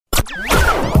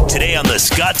Today on The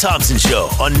Scott Thompson Show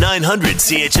on 900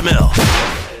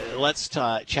 CHML. Let's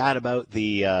chat about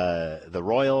the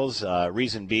Royals.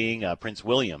 Reason being, Prince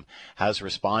William has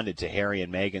responded to Harry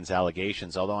and Meghan's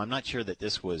allegations, although I'm not sure that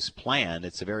this was planned.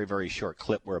 It's a very, very short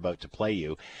clip we're about to play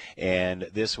you. And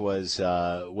this was,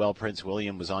 Prince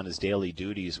William was on his daily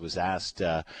duties, was asked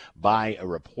by a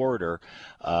reporter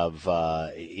of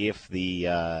if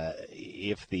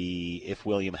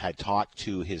William had talked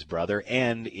to his brother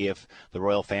and if the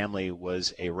royal family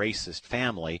was a racist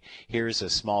family. Here's a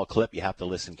small clip. You have to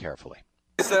listen carefully.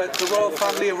 Is the royal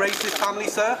family a racist family,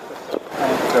 sir?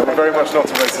 No, we're very much not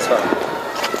a racist family.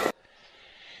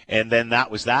 And then that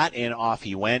was that, and off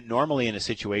he went. Normally in a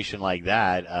situation like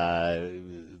that,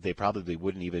 they probably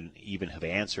wouldn't even have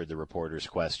answered the reporter's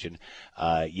question.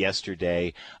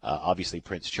 Yesterday, obviously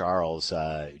Prince Charles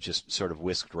just sort of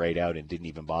whisked right out and didn't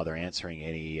even bother answering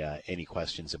any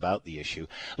questions about the issue.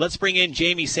 Let's bring in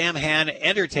Jamie Samhan,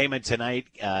 Entertainment Tonight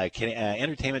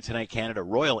Canada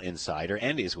Royal Insider,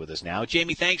 and is with us now.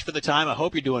 Jamie, thanks for the time. I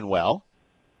hope you're doing well.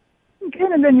 Good,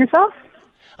 and then yourself?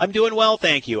 I'm doing well,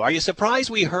 thank you. Are you surprised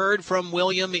we heard from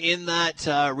William in that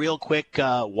real quick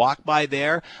walk by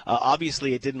there?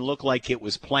 Obviously, it didn't look like it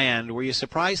was planned. Were you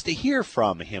surprised to hear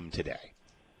from him today?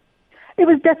 It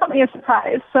was definitely a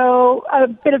surprise. So a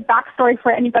bit of backstory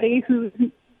for anybody who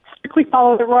strictly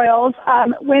follow the Royals.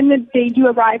 When they do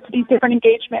arrive to these different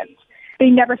engagements,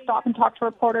 they never stop and talk to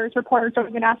reporters. Reporters don't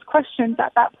even ask questions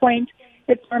at that point.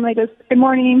 It's normally just, good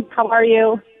morning, how are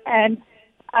you? And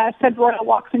said royal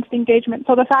walks into the engagement.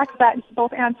 So the fact that you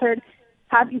both answered,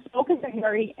 have you spoken to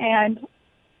Harry, and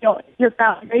you're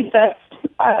found racist,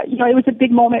 it was a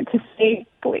big moment to say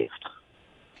the least.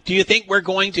 Do you think we're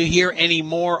going to hear any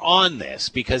more on this?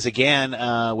 Because again,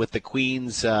 with the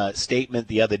Queen's statement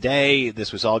the other day,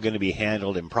 this was all going to be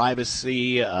handled in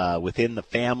privacy within the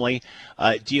family.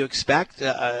 Do you expect?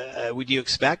 Would you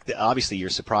expect? Obviously, you're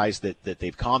surprised that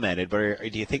they've commented, but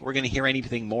do you think we're going to hear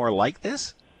anything more like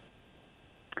this?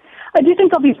 I do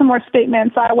think there'll be some more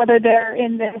statements, whether they're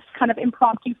in this kind of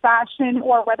impromptu fashion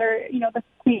or whether, the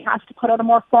Queen has to put out a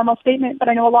more formal statement. But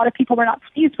I know a lot of people were not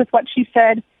pleased with what she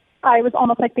said. It was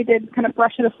almost like they did kind of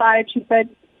brush it aside. She said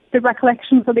the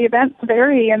recollections of the events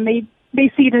vary, and they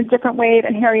see it in a different way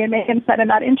than Harry and Meghan said in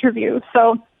that interview.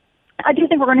 So I do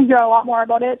think we're going to hear a lot more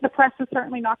about it. The press is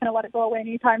certainly not going to let it go away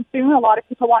anytime soon. A lot of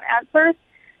people want answers,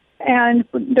 and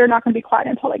they're not going to be quiet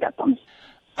until they get them.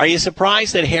 Are you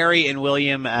surprised that Harry and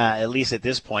William, at least at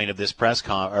this point of this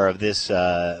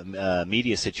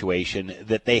media situation,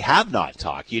 that they have not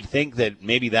talked? You'd think that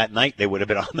maybe that night they would have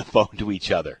been on the phone to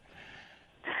each other.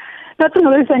 That's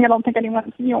another thing I don't think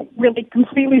anyone's really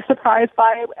completely surprised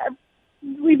by.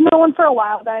 We've known for a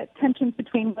while that tensions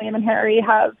between William and Harry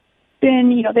have been,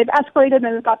 they've escalated and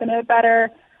they've gotten a bit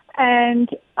better. And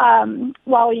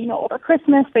while over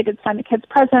Christmas they did sign the kids'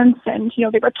 presents and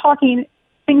they were talking.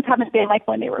 Things haven't been like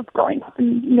when they were growing up,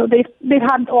 and they've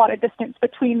had a lot of distance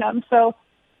between them. So,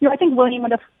 I think William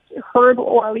would have heard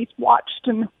or at least watched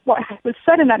and what was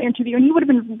said in that interview, and he would have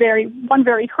been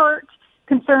very hurt,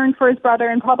 concerned for his brother,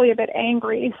 and probably a bit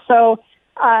angry. So,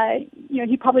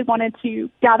 he probably wanted to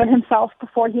gather himself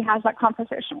before he has that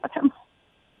conversation with him.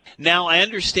 Now, I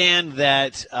understand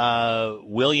that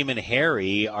William and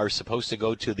Harry are supposed to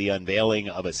go to the unveiling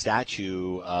of a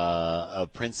statue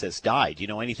of Princess Di. Do you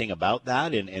know anything about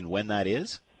that and when that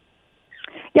is?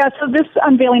 Yeah, so this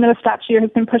unveiling of the statue has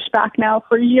been pushed back now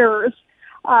for years,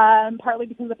 partly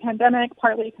because of the pandemic,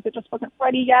 partly because it just wasn't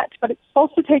ready yet. But it's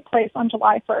supposed to take place on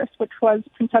July 1st, which was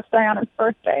Princess Diana's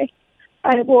birthday.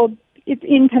 And it's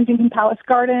in Kensington Palace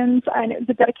Gardens, and it was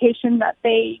a dedication that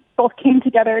they both came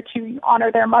together to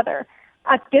honor their mother.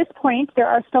 At this point, there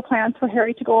are still plans for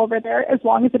Harry to go over there as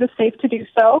long as it is safe to do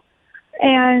so.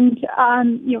 And,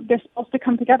 they're supposed to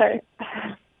come together.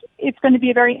 It's going to be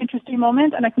a very interesting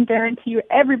moment, and I can guarantee you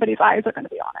everybody's eyes are going to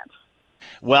be on it.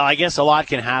 Well, I guess a lot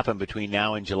can happen between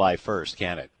now and July 1st,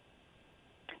 can it?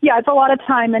 Yeah, it's a lot of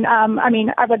time, and,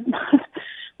 I would...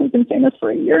 We've been saying this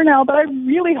for a year now, but I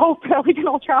really hope that we can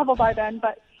all travel by then.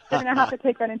 But we're going to have to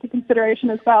take that into consideration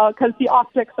as well, because the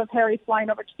optics of Harry flying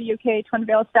over to the UK to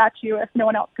unveil a statue, if no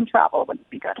one else can travel, wouldn't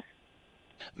be good.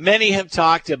 Many have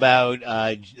talked about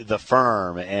the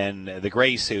firm and the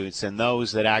gray suits and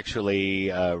those that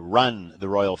actually run the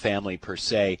royal family per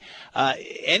se.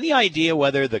 Any idea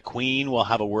whether the Queen will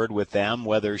have a word with them,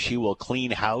 whether she will clean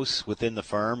house within the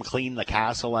firm, clean the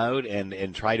castle out,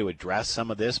 and try to address some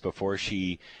of this before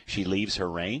she leaves her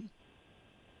reign?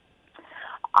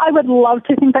 I would love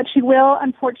to think that she will.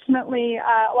 Unfortunately,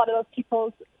 a lot of those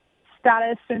people's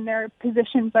status and their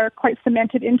positions are quite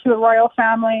cemented into the royal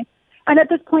family. And at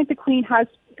this point, the Queen has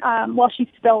while she's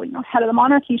still, head of the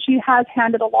monarchy, she has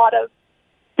handed a lot of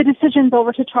the decisions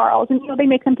over to Charles, and they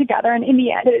make them together. And in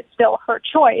the end, it's still her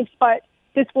choice. But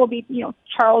this will be,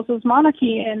 Charles's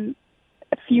monarchy in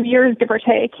a few years, give or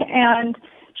take, and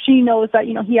she knows that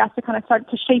he has to kind of start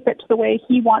to shape it to the way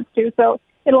he wants to. So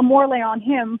it'll more lay on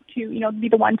him to be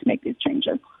the one to make these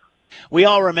changes. We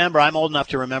all remember, I'm old enough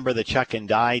to remember the Chuck and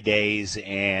Di days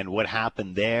and what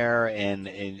happened there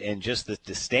and just the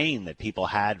disdain that people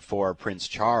had for Prince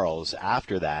Charles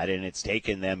after that, and it's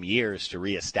taken them years to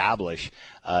reestablish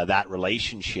that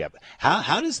relationship.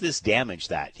 How does this damage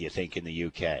that, do you think, in the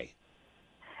UK?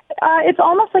 It's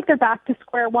almost like they're back to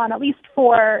square one, at least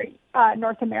for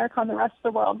North America and the rest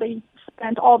of the world. They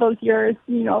spent all those years,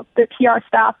 the PR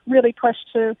staff really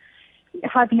pushed to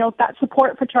have, that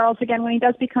support for Charles again when he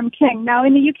does become king. Now,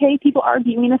 in the UK, people are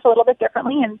viewing this a little bit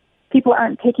differently, and people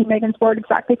aren't taking Meghan's word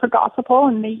exactly for gospel,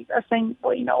 and they are saying,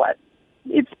 well, you know what,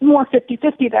 it's more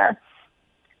 50-50 there.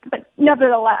 But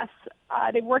nevertheless,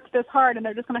 they worked this hard, and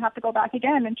they're just going to have to go back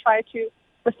again and try to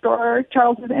restore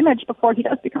Charles's image before he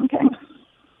does become king.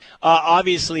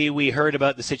 Obviously, we heard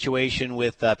about the situation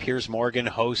with Piers Morgan,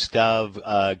 host of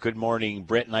Good Morning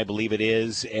Britain, I believe it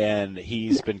is, and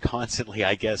he's been constantly,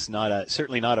 I guess,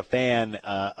 certainly not a fan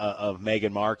of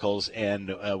Meghan Markle's, and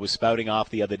was spouting off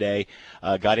the other day,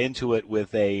 got into it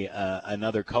with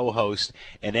another co-host,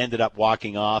 and ended up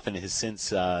walking off, and has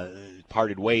since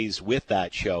parted ways with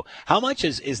that show. How much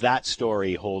is that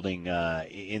story holding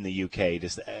in the UK?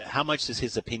 How much does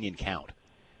his opinion count?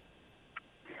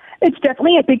 It's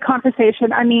definitely a big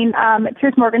conversation. I mean,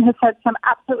 Piers Morgan has said some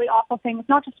absolutely awful things,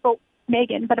 not just about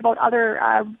Meghan, but about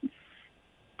other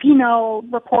female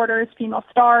reporters, female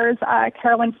stars.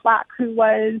 Caroline Flack, who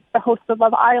was the host of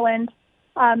Love Island,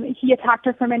 he attacked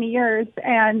her for many years,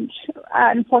 and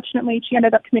unfortunately, she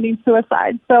ended up committing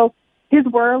suicide. So his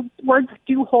words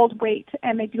do hold weight,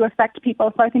 and they do affect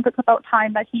people. So I think it's about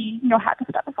time that he, had to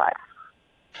step aside.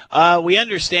 We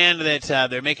understand that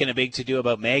they're making a big to-do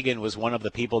about Meghan was one of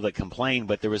the people that complained,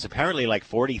 but there was apparently like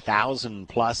 40,000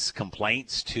 plus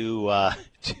complaints to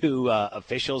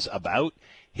officials about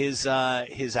his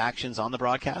actions on the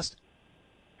broadcast.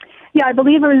 Yeah, I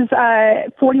believe it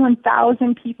was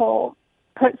 41,000 people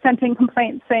sent in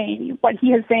complaints saying what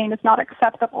he is saying is not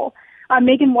acceptable.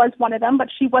 Meghan was one of them, but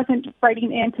she wasn't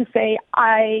writing in to say,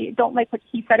 I don't like what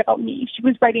he said about me. She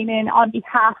was writing in on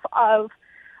behalf of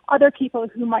other people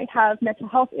who might have mental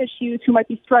health issues, who might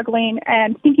be struggling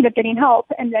and thinking of getting help,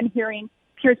 and then hearing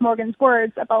Piers Morgan's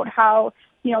words about how,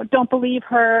 don't believe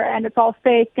her and it's all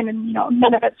fake and,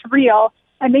 none of it's real.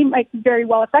 And they might very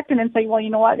well affect him and say, well, you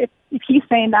know what, if he's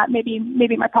saying that, maybe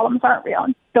my problems aren't real.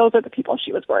 And those are the people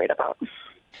she was worried about.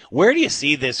 Where do you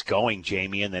see this going,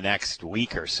 Jamie, in the next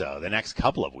week or so, the next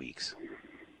couple of weeks?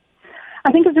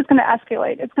 I think it's just going to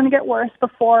escalate. It's going to get worse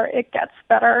before it gets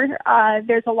better.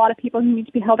 There's a lot of people who need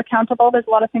to be held accountable. There's a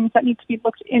lot of things that need to be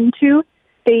looked into.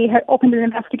 They had opened an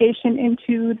investigation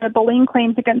into the bullying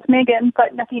claims against Meghan,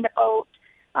 but nothing about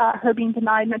her being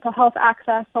denied mental health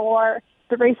access or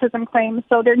the racism claims.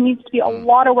 So there needs to be a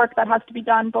lot of work that has to be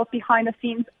done both behind the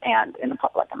scenes and in the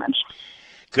public image.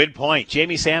 Good point.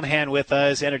 Jamie Samhan with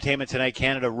us, Entertainment Tonight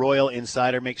Canada Royal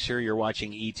Insider. Make sure you're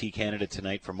watching ET Canada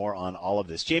tonight for more on all of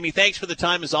this. Jamie, thanks for the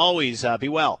time as always. Be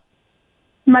well.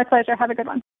 My pleasure. Have a good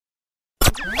one.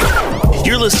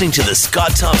 You're listening to the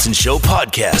Scott Thompson Show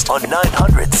podcast on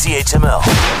 900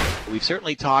 CHML. We've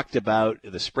certainly talked about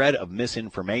the spread of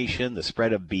misinformation, the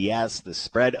spread of BS, the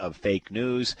spread of fake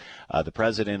news. The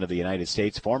President of the United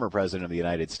States, former President of the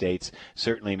United States,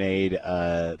 certainly made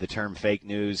the term fake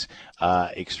news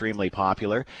extremely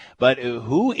popular. But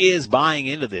who is buying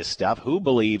into this stuff? Who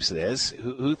believes this?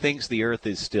 Who thinks the earth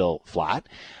is still flat?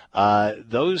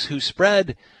 Those who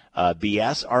spread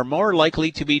BS are more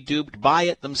likely to be duped by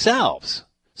it themselves,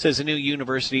 says a new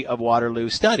University of Waterloo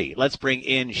study. Let's bring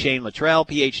in Shane Luttrell,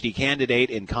 PhD candidate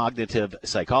in cognitive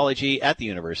psychology at the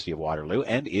University of Waterloo,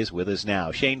 and is with us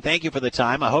now. Shane, thank you for the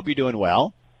time. I hope you're doing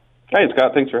well. Hey,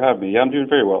 Scott. Thanks for having me. Yeah, I'm doing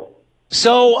very well.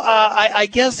 So I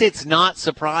guess it's not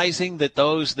surprising that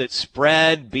those that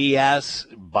spread BS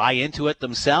buy into it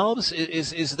themselves.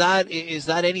 Is that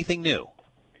anything new?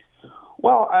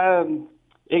 Well,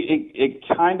 it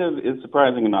kind of is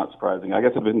surprising and not surprising. I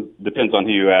guess it depends on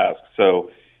who you ask. So,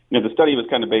 the study was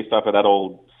kind of based off of that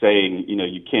old saying,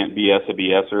 you can't BS a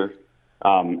BSer.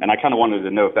 And I kind of wanted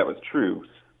to know if that was true.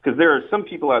 Because there are some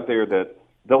people out there that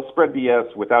they'll spread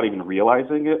BS without even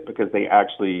realizing it, because they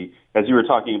actually, as you were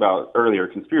talking about earlier,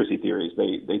 conspiracy theories,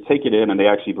 they take it in and they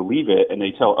actually believe it, and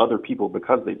they tell other people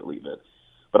because they believe it.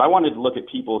 But I wanted to look at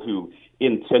people who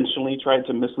intentionally tried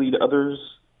to mislead others,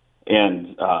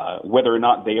 and whether or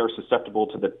not they are susceptible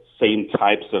to the same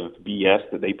types of BS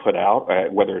that they put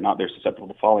out, whether or not they're susceptible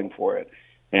to falling for it.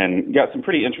 And got some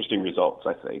pretty interesting results,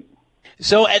 I think.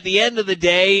 So at the end of the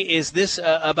day, is this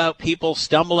about people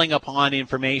stumbling upon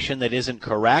information that isn't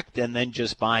correct and then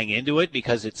just buying into it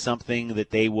because it's something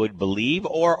that they would believe,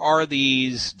 or are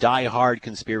these diehard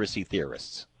conspiracy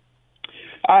theorists?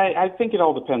 I think it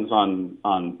all depends on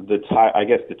the type, I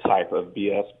guess, the type of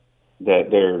BS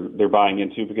that they're buying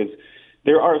into, because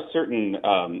there are certain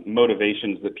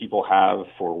motivations that people have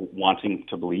for wanting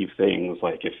to believe things.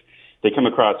 Like if they come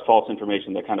across false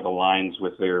information that kind of aligns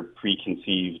with their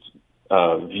preconceived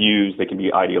views, they can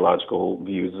be ideological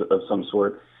views of some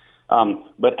sort.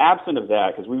 But absent of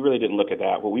that, because we really didn't look at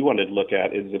that, what we wanted to look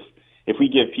at is if we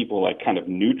give people like kind of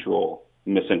neutral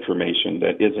misinformation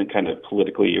that isn't kind of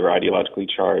politically or ideologically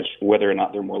charged, whether or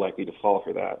not they're more likely to fall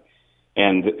for that.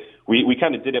 And we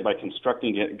kind of did it by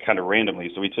constructing it kind of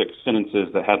randomly. So we took sentences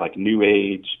that had like New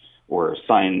Age or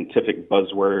scientific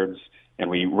buzzwords, and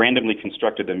we randomly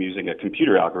constructed them using a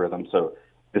computer algorithm. So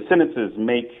the sentences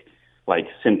make like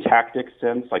syntactic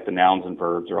sense, like the nouns and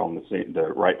verbs are all in the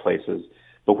right places.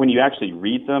 But when you actually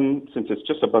read them, since it's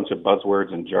just a bunch of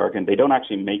buzzwords and jargon, they don't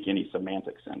actually make any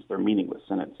semantic sense. They're meaningless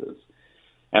sentences.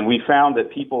 And we found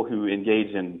that people who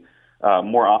engage in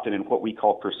more often in what we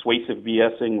call persuasive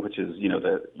BSing, which is,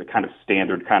 the kind of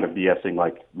standard kind of BSing,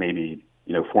 like maybe,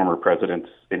 former presidents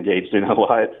engaged in a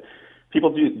lot.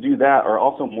 People do that are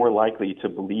also more likely to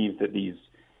believe that these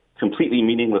completely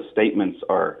meaningless statements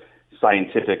are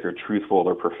scientific or truthful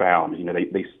or profound.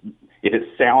 If it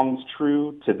sounds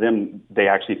true to them, they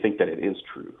actually think that it is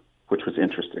true, which was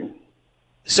interesting.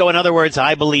 So in other words,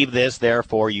 I believe this,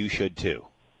 therefore you should too.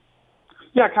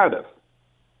 Yeah, kind of.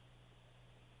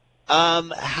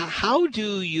 How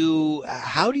do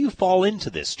you fall into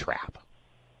this trap?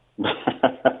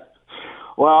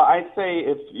 Well, I'd say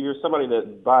if you're somebody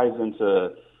that buys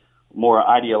into more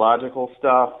ideological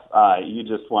stuff, you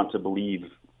just want to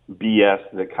believe BS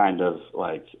that kind of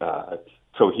like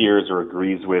coheres or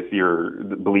agrees with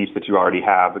the beliefs that you already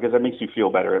have, because that makes you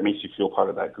feel better. It makes you feel part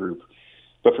of that group.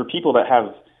 But for people that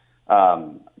have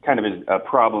kind of a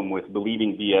problem with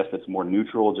believing BS that's more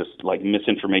neutral, just like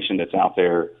misinformation that's out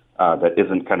there that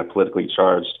isn't kind of politically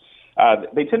charged,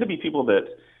 they tend to be people that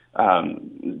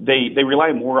they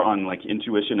rely more on like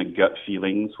intuition and gut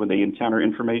feelings when they encounter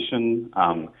information.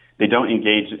 They don't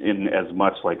engage in as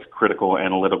much like critical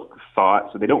analytical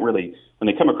thought, so they don't really, when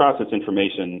they come across this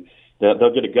information,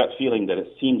 they'll get a gut feeling that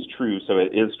it seems true, so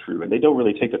it is true, and they don't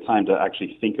really take the time to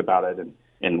actually think about it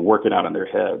and work it out in their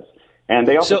heads. And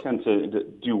they also tend to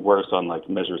do worse on like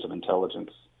measures of intelligence.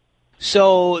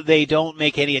 So they don't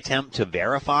make any attempt to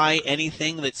verify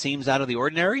anything that seems out of the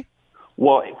ordinary?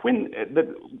 Well,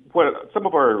 what some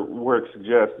of our work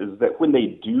suggests is that when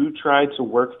they do try to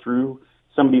work through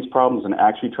some of these problems and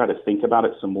actually try to think about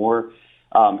it some more,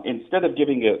 instead of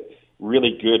giving it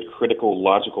really good critical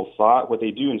logical thought, what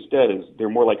they do instead is they're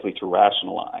more likely to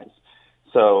rationalize.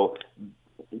 So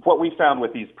what we found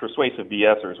with these persuasive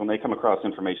BSers, when they come across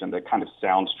information that kind of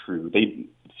sounds true, they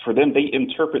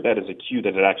interpret that as a cue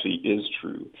that it actually is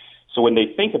true. So when they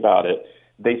think about it,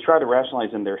 they try to rationalize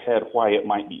in their head why it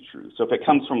might be true. So if it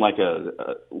comes from like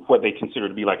what they consider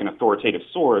to be like an authoritative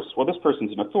source, well, this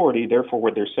person's an authority, therefore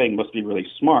what they're saying must be really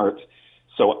smart.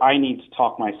 So I need to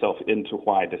talk myself into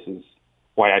why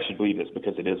I should believe this,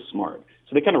 because it is smart.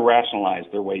 So they kind of rationalize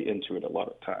their way into it a lot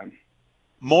of the time.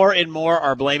 More and more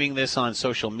are blaming this on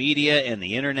social media and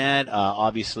the internet.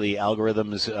 Obviously,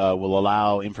 algorithms will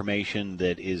allow information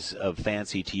that is of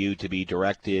fancy to you to be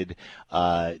directed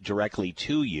directly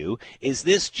to you. Is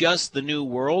this just the new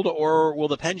world, or will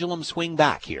the pendulum swing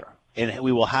back here and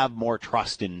we will have more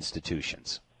trust in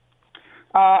institutions?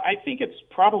 I think it's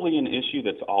probably an issue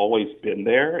that's always been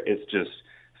there. It's just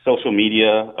social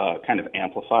media kind of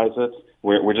amplifies it.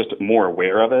 We're just more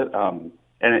aware of it.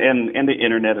 And the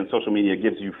internet and social media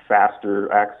gives you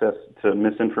faster access to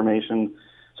misinformation.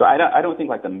 So I don't think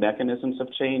like the mechanisms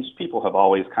have changed. People have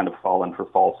always kind of fallen for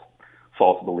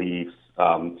false beliefs,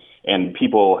 and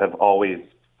people have always,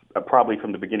 probably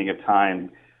from the beginning of time,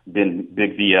 been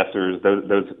big BSers.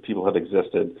 Those people have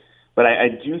existed. But I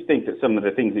do think that some of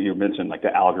the things that you mentioned, like the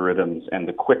algorithms and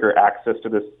the quicker access to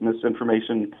this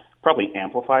misinformation, probably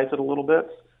amplifies it a little bit.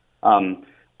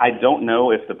 I don't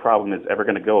know if the problem is ever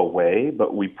going to go away,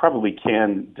 but we probably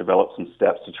can develop some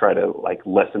steps to try to like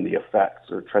lessen the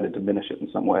effects or try to diminish it in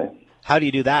some way. How do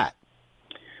you do that?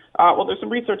 Well, there's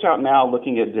some research out now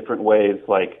looking at different ways.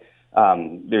 Like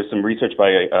there's some research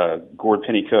by Gord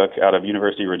Pennycook out of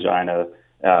University of Regina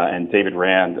and David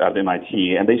Rand out of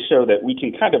MIT, and they show that we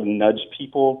can kind of nudge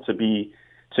people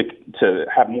to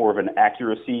have more of an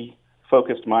accuracy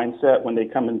focused mindset when they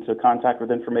come into contact with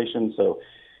information. So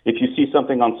if you see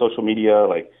something on social media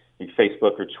like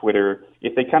Facebook or Twitter,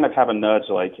 if they kind of have a nudge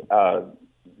like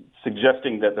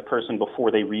suggesting that the person,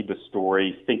 before they read the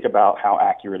story, think about how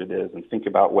accurate it is and think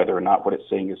about whether or not what it's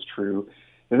saying is true,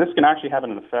 then this can actually have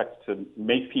an effect to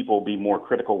make people be more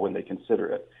critical when they consider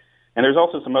it. And there's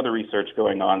also some other research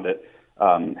going on that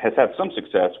has had some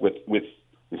success with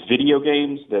video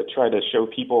games that try to show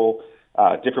people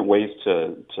different ways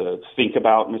to think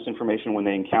about misinformation when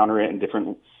they encounter it,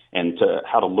 and to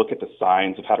how to look at the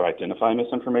signs of how to identify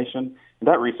misinformation. And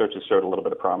that research has showed a little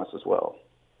bit of promise as well.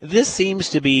 This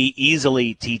seems to be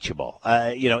easily teachable.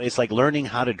 It's like learning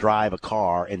how to drive a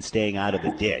car and staying out of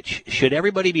the ditch. Should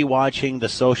everybody be watching The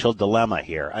Social Dilemma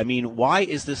here? I mean, why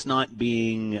is this not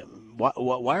being?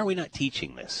 Why are we not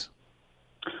teaching this?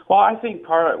 Well, I think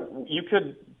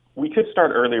we could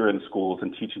start earlier in schools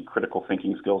and teaching critical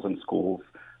thinking skills in schools.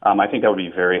 I think that would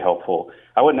be very helpful.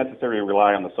 I wouldn't necessarily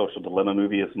rely on the Social Dilemma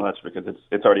movie as much because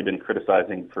it's already been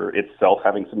criticizing for itself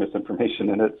having some misinformation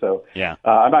in it. So yeah,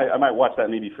 I might watch that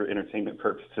maybe for entertainment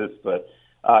purposes. But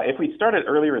if we started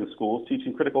earlier in schools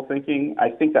teaching critical thinking, I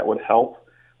think that would help.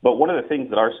 But one of the things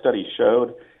that our study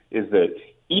showed is that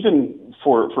even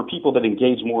for people that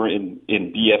engage more in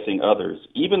BSing others,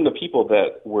 even the people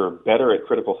that were better at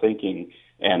critical thinking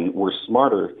and were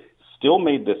smarter still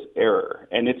made this error.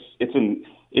 And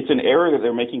it's an error that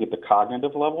they're making at the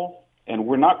cognitive level, and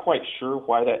we're not quite sure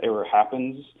why that error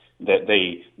happens, that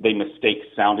they mistake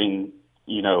sounding,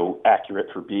 accurate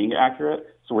for being accurate.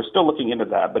 So we're still looking into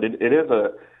that, but it is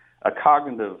a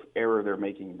cognitive error they're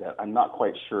making that I'm not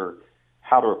quite sure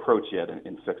how to approach yet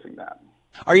in fixing that.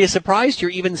 Are you surprised you're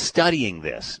even studying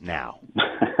this now?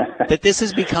 That this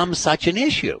has become such an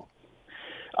issue?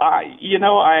 I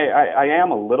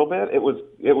am a little bit. It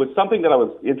was something that I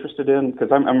was interested in because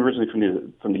I'm originally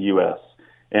from the U.S.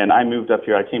 and I moved up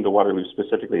here. I came to Waterloo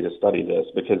specifically to study this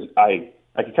because I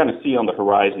could kind of see on the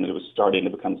horizon that it was starting to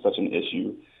become such an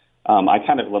issue. I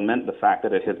kind of lament the fact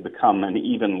that it has become an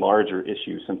even larger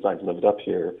issue since I've lived up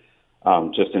here,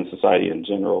 just in society in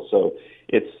general. So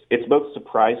it's both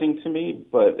surprising to me,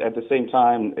 but at the same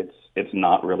time, it's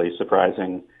not really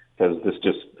surprising because this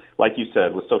just, like you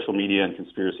said, with social media and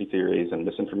conspiracy theories and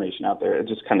misinformation out there, it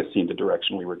just kind of seemed the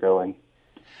direction we were going.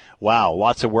 Wow,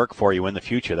 lots of work for you in the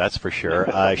future, that's for sure.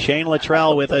 Shane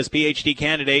Luttrell with us, PhD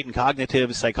candidate in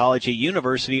cognitive psychology,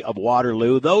 University of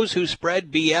Waterloo. Those who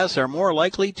spread BS are more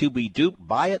likely to be duped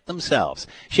by it themselves.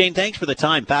 Shane, thanks for the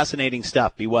time. Fascinating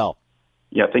stuff. Be well.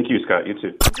 Yeah, thank you, Scott. You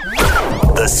too.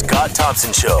 The Scott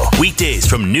Thompson Show, weekdays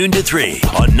from noon to 3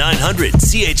 on 900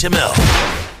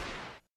 CHML.